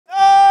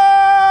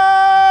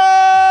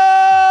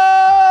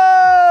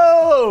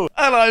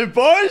Hello,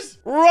 boys.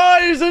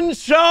 Rise and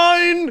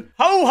shine.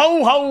 Ho,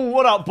 ho, ho.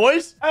 What up,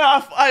 boys?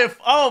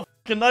 Oh,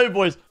 no,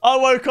 boys. I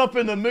woke up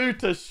in the mood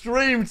to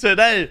stream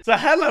today. So,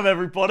 hello,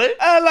 everybody.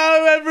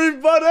 Hello,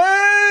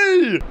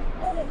 everybody.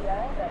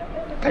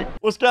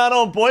 What's going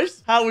on,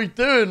 boys? How we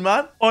doing,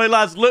 man? Oi,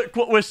 lads, look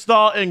what we're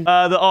starting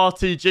the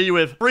RTG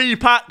with. 3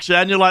 packs,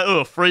 yeah? And you're like,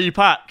 oh, 3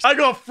 packs. I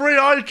got 3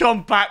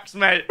 icon packs,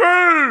 mate.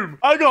 Boom!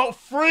 I got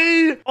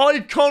 3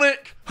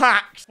 iconic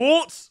packs.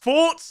 Thoughts?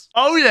 Thoughts?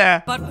 Oh,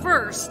 yeah. But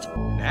first...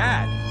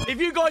 Dad,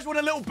 if you guys want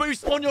a little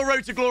boost on your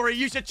road to glory,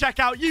 you should check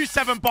out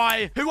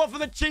U7Buy, who offer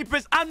the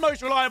cheapest and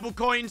most reliable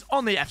coins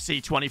on the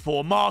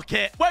FC24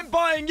 market. When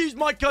buying, use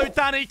my code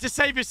Danny to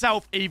save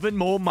yourself even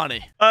more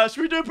money.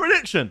 Should we do a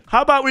prediction?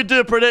 How about we do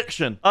a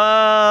prediction?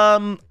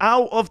 Out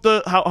of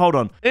the... hold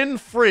on. In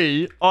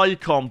 3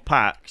 icon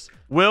packs,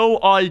 will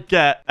I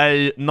get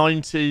a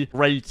 90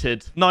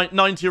 rated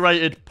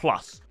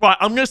plus? Right,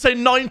 I'm going to say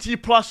 90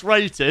 plus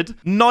rated.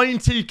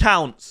 90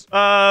 counts.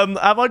 Have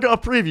I got a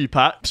preview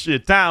pack? You're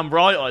damn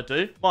right I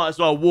do. Might as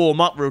well warm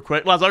up real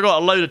quick. Lads, I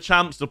got a load of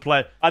champs to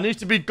play. I need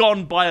to be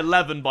gone by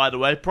 11, by the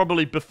way.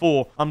 Probably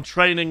before. I'm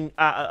training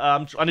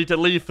at... I need to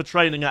leave for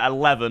training at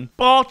 11.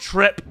 Bar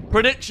trip.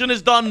 Prediction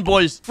is done,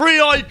 boys.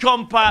 3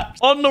 icon packs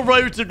on the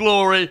road to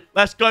glory.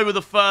 Let's go with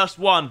the first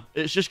one.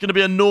 It's just going to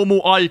be a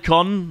normal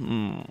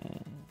icon.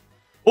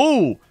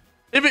 Oh,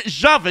 if it's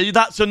Xavi,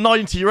 that's a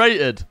 90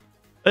 rated.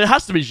 It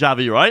has to be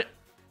Xavi, right?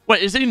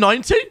 Wait, is he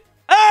 90?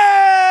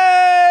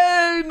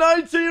 Hey!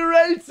 90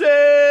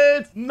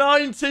 rated!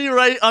 90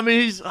 rate. I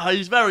mean, he's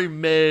very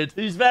mid.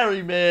 He's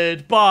very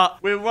mid.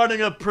 But we're running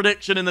a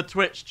prediction in the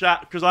Twitch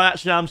chat because I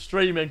actually am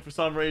streaming for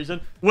some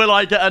reason. Will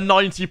I get a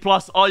 90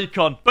 plus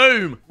icon?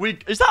 Boom.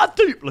 Is that a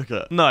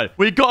duplicate? No.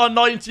 We got a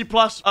 90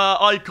 plus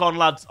icon,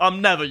 lads. I'm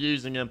never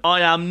using him.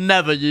 I am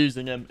never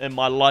using him in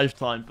my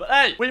lifetime. But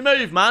hey, we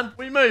move, man.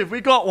 We move.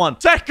 We got one.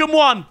 Second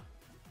one.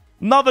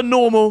 Another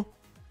normal.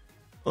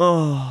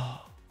 Oh.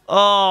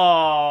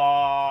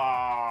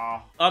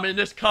 I mean,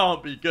 this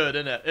can't be good,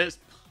 innit?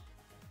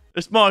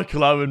 It's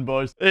Michael Owen,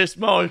 boys. It's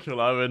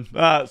Michael Owen.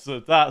 That's a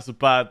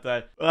bad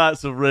day.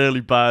 That's a really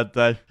bad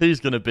day.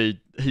 He's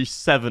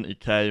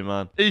 70k,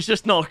 man. He's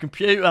just not a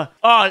computer.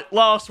 All right,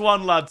 last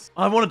one, lads.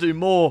 I want to do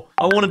more.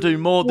 I want to do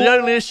more. The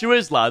only issue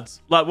is,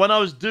 lads, like when I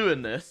was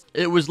doing this,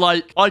 it was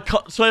like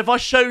so if I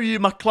show you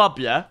my club,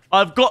 yeah,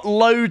 I've got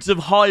loads of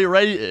high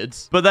rated,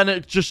 but then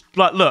it just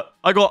like, look,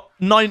 I got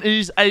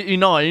 90s,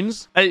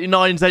 89s,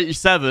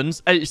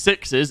 87s,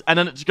 86s, and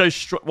then it just goes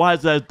straight. Why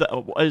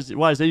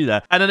is he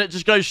there? And then it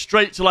just goes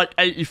straight to like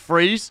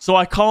 83s. So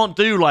I can't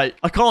do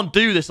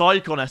this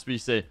icon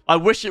SBC. I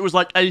wish it was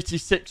like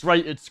 86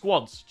 rated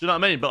squads. Do you know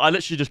what I mean? But I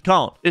literally just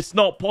can't. It's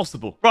not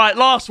possible. Right,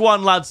 last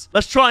one, lads.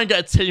 Let's try and get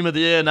a team of the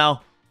year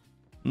now.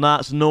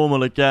 That's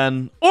normal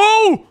again.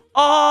 Oh!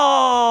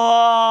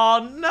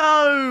 Oh,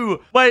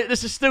 no. Wait,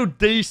 this is still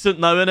decent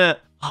though, isn't it?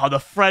 Oh, the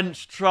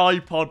French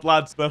tripod,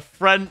 lads. The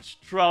French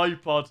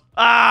tripod.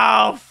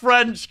 Ah,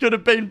 French could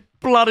have been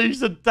bloody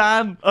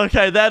Zidane.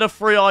 Okay, they're the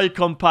 3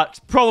 icon packs.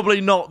 Probably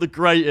not the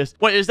greatest.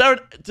 Wait,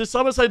 did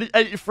someone say the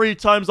 83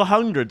 times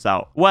 100's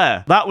out?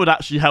 Where? That would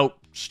actually help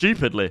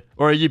stupidly.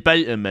 Or are you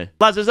baiting me?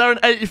 Lads, is there an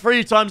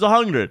 83 times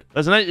 100?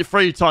 There's an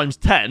 83 times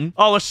 10.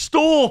 Oh, a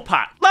store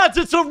pack. Lads,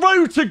 it's a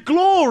road to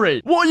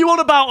glory. What are you on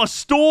about, a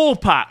store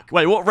pack?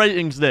 Wait, what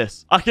rating's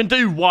this? I can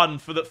do 1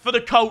 for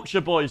the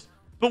culture, boys.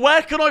 But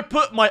where can I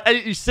put my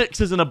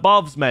 86s and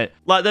aboves, mate?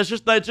 Like,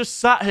 they're just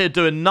sat here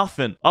doing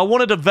nothing. I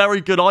wanted a very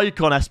good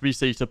icon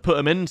SBC to put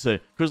them into.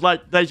 Because,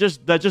 like, they're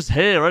just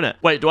here, innit?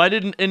 Wait, do I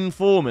need an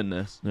inform in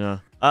this? Yeah.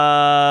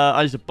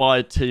 I need to buy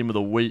a team of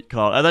the week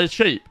card. Are they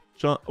cheap?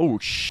 Oh,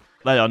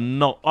 they are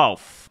not. Oh,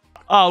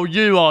 oh,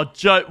 you are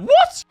joking.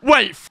 What?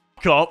 Wait,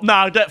 up.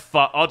 No, get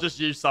fucked. I'll just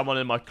use someone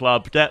in my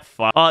club. Get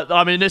fucked.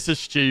 I mean, this is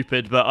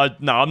stupid,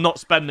 but no, I'm not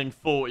spending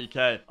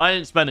 40k. I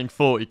ain't spending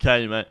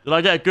 40k, mate. Did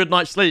I get a good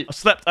night's sleep? I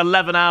slept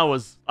 11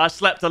 hours.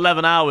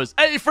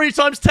 83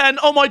 times 10.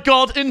 Oh my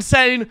God,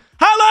 insane.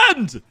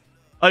 Haaland!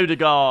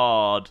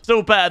 Odegaard.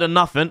 Still better than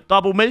nothing.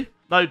 Double me?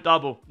 No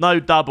double. No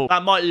double.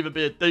 That might even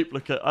be a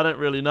duplicate. I don't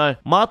really know.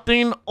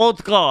 Martin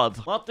Odegaard.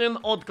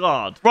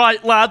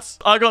 Right, lads.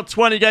 I got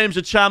 20 games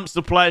of champs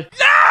to play.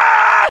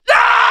 Yeah!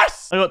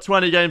 Yes! I got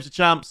 20 games of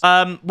champs.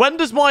 When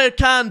does my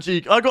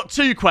Akanji... I got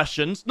 2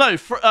 questions. No,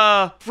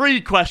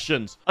 3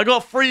 questions. I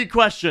got 3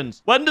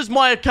 questions. When does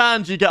my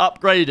Akanji get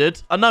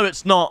upgraded? I know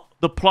it's not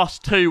the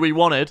 +2 we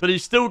wanted, but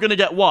he's still going to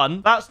get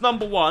 1. That's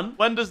number 1.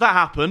 When does that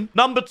happen?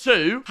 Number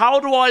 2, how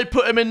do I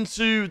put him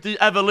into the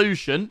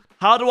evolution?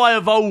 How do I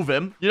evolve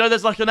him? You know,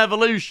 there's like an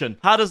evolution.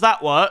 How does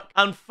that work?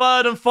 And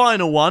third and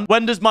final one,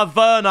 when does my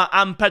Werner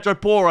and Pedro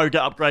Porro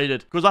get upgraded?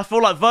 Because I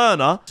feel like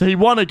Werner, so he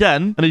won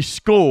again and he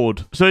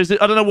scored. So I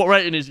don't know what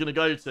rating he's going to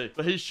go to,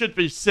 but he should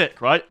be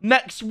sick, right?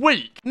 Next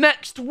week.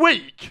 Next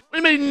week?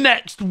 What do you mean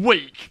next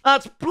week?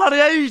 That's bloody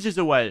ages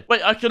away.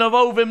 Wait, I can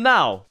evolve him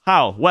now.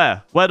 How?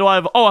 Where? Where do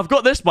I... Oh, I've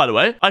got this, by the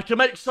way. I can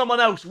make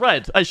someone else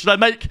red. Hey, should I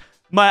make...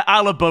 my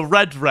Alaba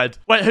red?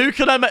 Wait, who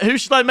should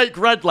I make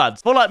red, lads?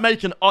 I feel like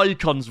making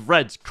icons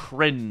red's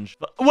cringe.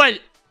 But,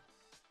 wait.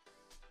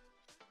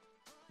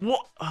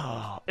 What?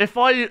 Oh, if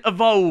I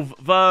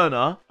evolve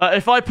Werner,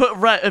 if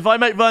I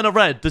make Werner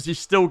red, does he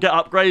still get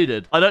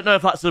upgraded? I don't know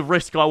if that's a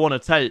risk I want to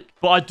take,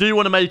 but I do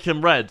want to make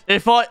him red.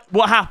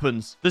 What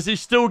happens? Does he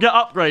still get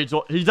upgrades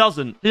or he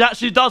doesn't? He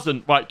actually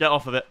doesn't. Right, get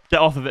off of it.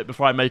 Get off of it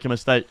before I make a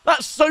mistake.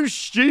 That's so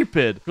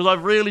stupid because I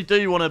really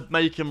do want to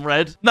make him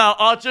red. No,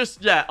 I'll just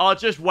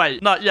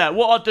wait. No, yeah,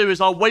 what I'll do is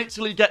I'll wait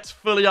till he gets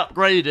fully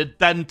upgraded,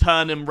 then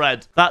turn him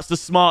red. That's the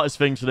smartest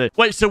thing to do.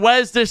 Wait, so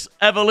where's this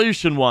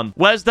evolution one?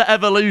 Where's the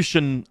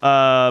evolution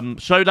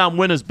showdown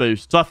winners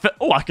boost? So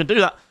I can do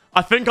that.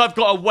 I think I've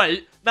got to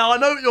wait. Now, I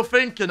know what you're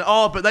thinking.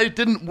 Oh, but they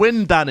didn't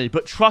win, Danny.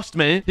 But trust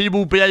me, he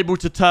will be able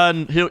to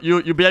turn...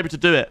 You'll be able to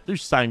do it. Do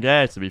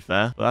Sangair, to be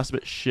fair. But that's a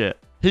bit shit.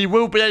 He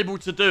will be able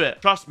to do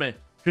it. Trust me.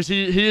 Because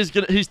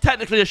he's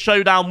technically a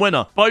showdown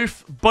winner.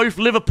 Both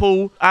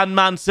Liverpool and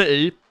Man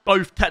City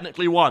both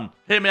technically won.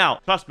 Hear me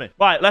out. Trust me.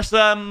 Right, let's...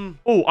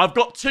 Oh, I've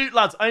got 2...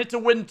 Lads, I need to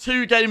win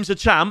 2 games of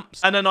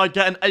champs. And then I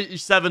get an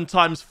 87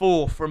 times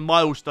 4 from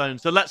Milestone.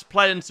 So let's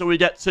play until we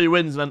get 2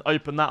 wins and then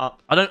open that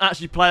up. I don't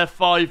actually play a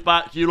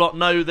 5-back. You lot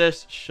know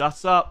this.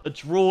 Shut up. A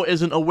draw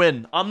isn't a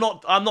win. I'm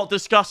not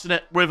discussing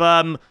it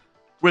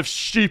with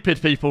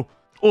stupid people.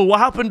 Oh,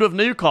 what happened with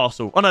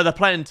Newcastle? Oh, no, they're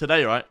playing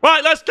today, right?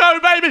 Right, let's go,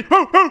 baby.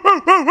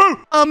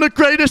 I'm the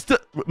greatest.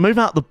 Move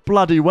out the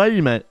bloody way,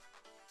 mate.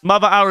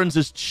 Mother Aaron's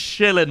is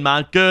chilling,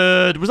 man.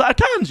 Good. Was that a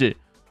kanji?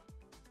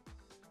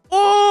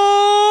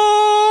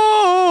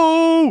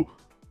 Oh!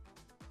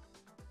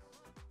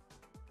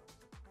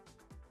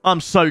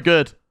 I'm so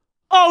good.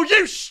 Oh,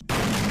 you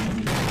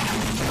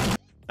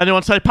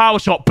Anyone say power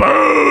shot?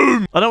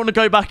 Boom! I don't want to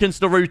go back into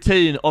the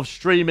routine of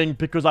streaming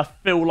because I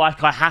feel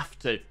like I have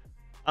to.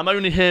 I'm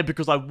only here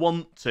because I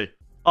want to.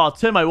 Oh,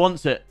 Timo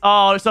wants it.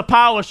 Oh, it's a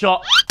power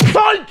shot.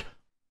 Psych!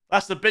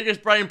 That's the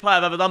biggest brain play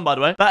I've ever done, by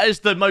the way. That is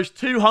the most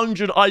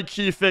 200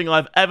 IQ thing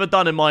I've ever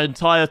done in my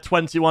entire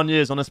 21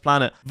 years on this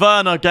planet.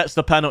 Werner gets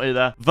the penalty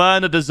there.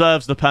 Werner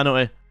deserves the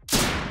penalty.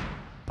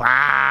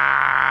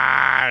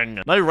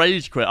 Bang! No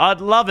rage quit.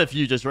 I'd love if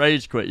you just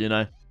rage quit, you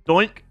know.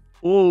 Doink.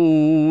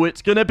 Oh,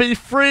 it's going to be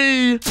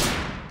free.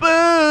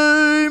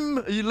 Boom!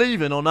 Are you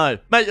leaving or no?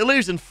 Mate, you're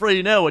losing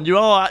 3-0 and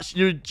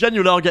you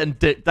genuinely are getting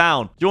dicked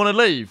down. Do you want to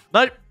leave?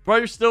 Nope.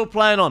 Bro's still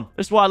playing on.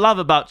 This is what I love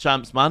about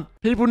champs, man.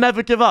 People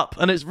never give up,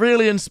 and it's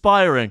really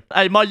inspiring.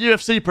 Hey, my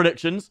UFC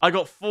predictions, I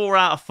got 4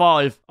 out of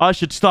 5. I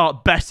should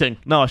start betting.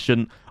 No, I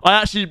shouldn't.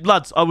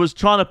 Lads, I was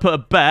trying to put a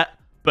bet.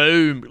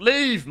 Boom.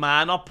 Leave,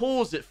 man. I'll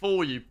pause it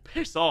for you.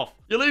 Piss off.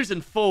 You're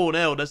losing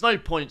 4-0. There's no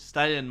point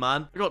staying,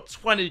 man. I've got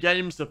 20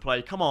 games to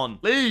play. Come on.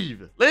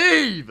 Leave.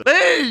 Leave.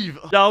 Leave.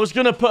 Yeah, I was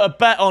going to put a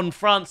bet on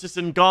Francis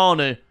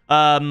Ngannou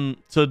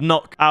to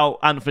knock out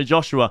Anthony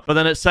Joshua. But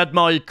then it said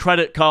my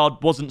credit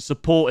card wasn't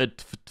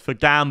supported for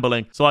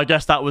gambling. So I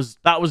guess that was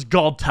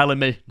God telling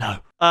me no.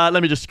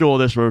 Let me just score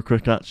this real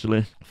quick,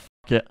 actually.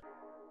 Fuck it.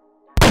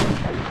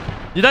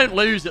 You don't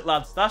lose it,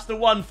 lads. That's the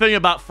one thing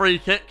about free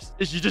kicks,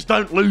 is you just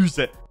don't lose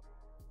it.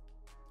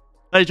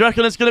 Hey, do you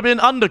reckon it's going to be an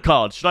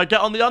undercard? Should I get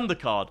on the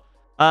undercard?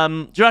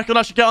 Do you reckon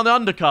I should get on the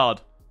undercard?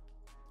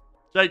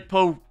 Jake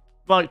Paul,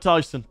 Mike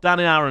Tyson,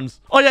 Danny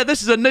Aarons. Oh, yeah,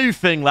 this is a new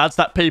thing, lads,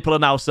 that people are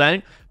now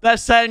saying. They're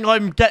saying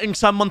I'm getting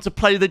someone to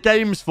play the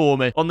games for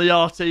me on the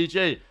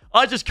RTG.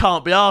 I just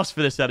can't be asked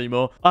for this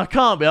anymore. I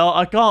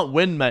can't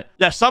win, mate.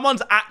 Yeah,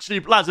 someone's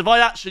actually... Lads, if I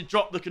actually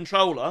drop the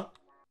controller...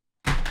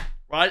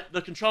 Right,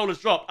 the controllers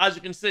drop. As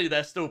you can see,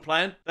 they're still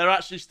playing. They're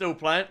actually still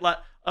playing. Like,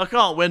 I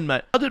can't win,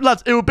 mate.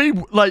 Lads, it would be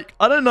like,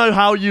 I don't know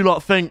how you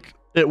lot think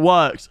it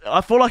works. I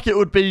feel like it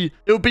would be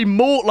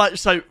more like,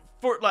 so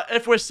for like,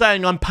 if we're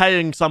saying I'm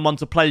paying someone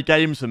to play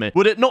games for me,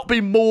 would it not be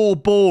more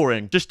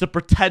boring just to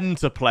pretend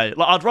to play?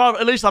 Like, I'd rather,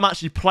 at least I'm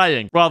actually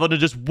playing rather than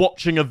just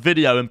watching a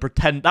video and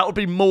pretend. That would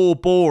be more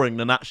boring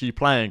than actually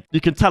playing. You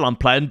can tell I'm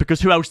playing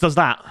because who else does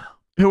that?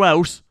 Who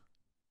else?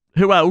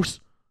 Who else?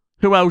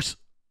 Who else?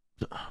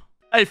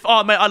 Hey,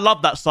 oh, mate, I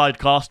love that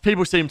sidecast.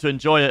 People seem to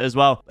enjoy it as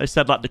well. They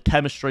said, like, the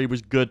chemistry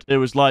was good. It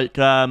was like,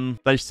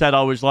 they said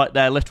I was like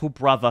their little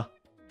brother.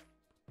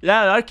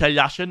 Yeah, okay,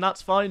 Yashin,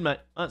 that's fine, mate.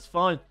 That's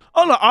fine.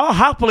 Oh, look, I'll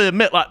happily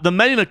admit, like, the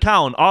main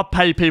account, I'll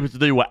pay people to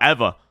do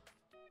whatever.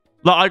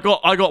 Like,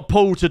 I got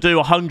Paul to do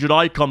 100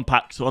 icon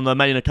packs on the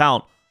main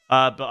account.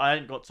 But I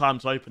ain't got time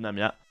to open them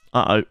yet.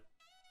 Uh-oh.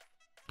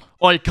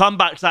 Oh,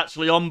 comeback's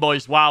actually on,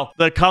 boys. Wow.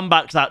 The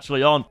comeback's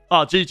actually on.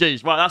 Oh,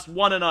 GG's. Right, that's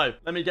 1-0.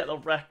 Let me get the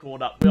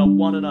record up. We are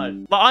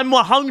 1-0. Like, I'm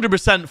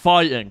 100%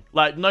 fighting.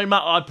 Like, no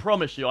matter... I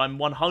promise you, I'm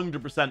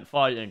 100%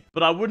 fighting.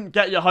 But I wouldn't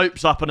get your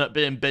hopes up on it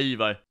being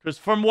Bevo. Because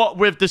from what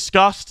we've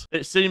discussed,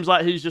 it seems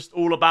like he's just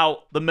all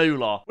about the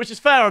moolah. Which is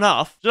fair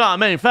enough. Do you know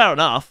what I mean? Fair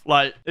enough.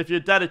 Like, if you're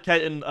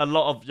dedicating a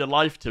lot of your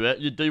life to it,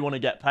 you do want to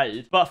get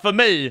paid. But for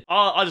me,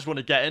 I just want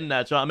to get in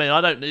there. Do you know what I mean? I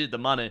don't need the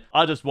money.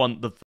 I just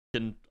want the...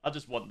 I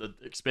just want the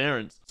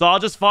experience. So I'll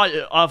just fight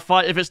it. I'll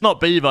fight. If it's not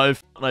Bevo,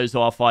 f knows who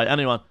I'll fight.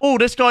 Anyone. Oh,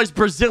 this guy's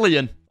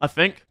Brazilian, I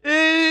think.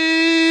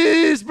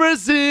 He's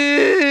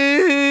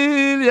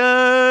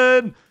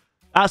Brazilian.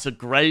 That's a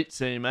great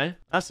team, eh?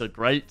 That's a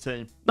great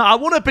team. Now, I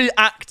want to be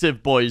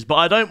active, boys, but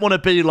I don't want to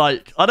be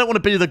like... I don't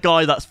want to be the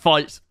guy that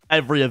fights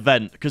every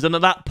event. Because then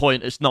at that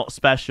point, it's not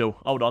special.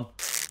 Hold on.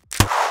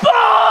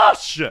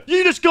 Bosh!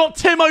 You just got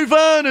Timo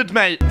Werner'd,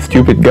 mate.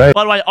 Stupid guy.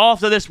 By the way,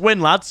 after this win,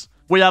 lads,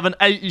 we have an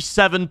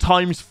 87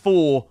 times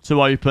 4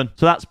 to open.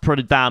 So that's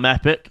pretty damn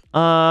epic.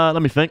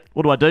 Let me think.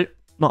 What do I do?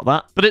 Not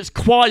that. But it's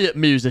quiet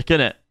music,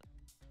 innit?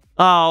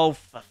 Oh,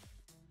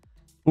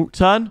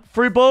 turn.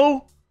 Through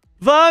ball.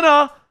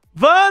 Werner.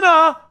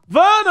 Werner.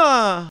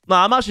 Werner.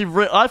 Nah, I'm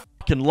actually... I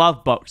fucking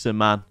love boxing,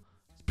 man.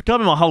 It's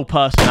becoming my whole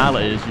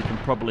personality, as you can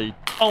probably...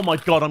 Oh, my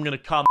God, I'm going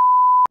to come.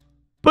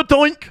 But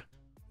doink.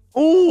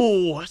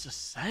 Oh, that's a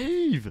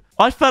save.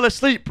 I fell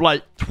asleep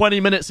like 20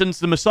 minutes into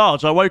the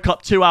massage. I woke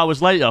up 2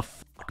 hours later.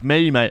 Fuck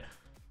me, mate.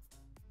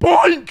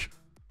 Boink!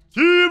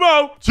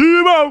 Timo!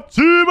 Timo!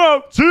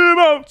 Timo!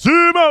 Timo!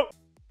 Timo!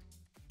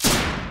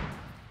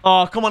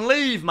 Oh, come on,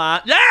 leave,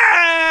 man.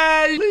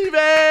 Yeah! He's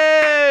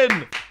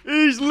leaving!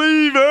 He's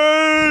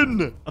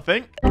leaving! I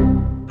think.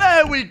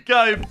 There we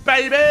go,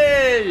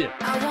 baby!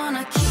 I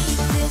wanna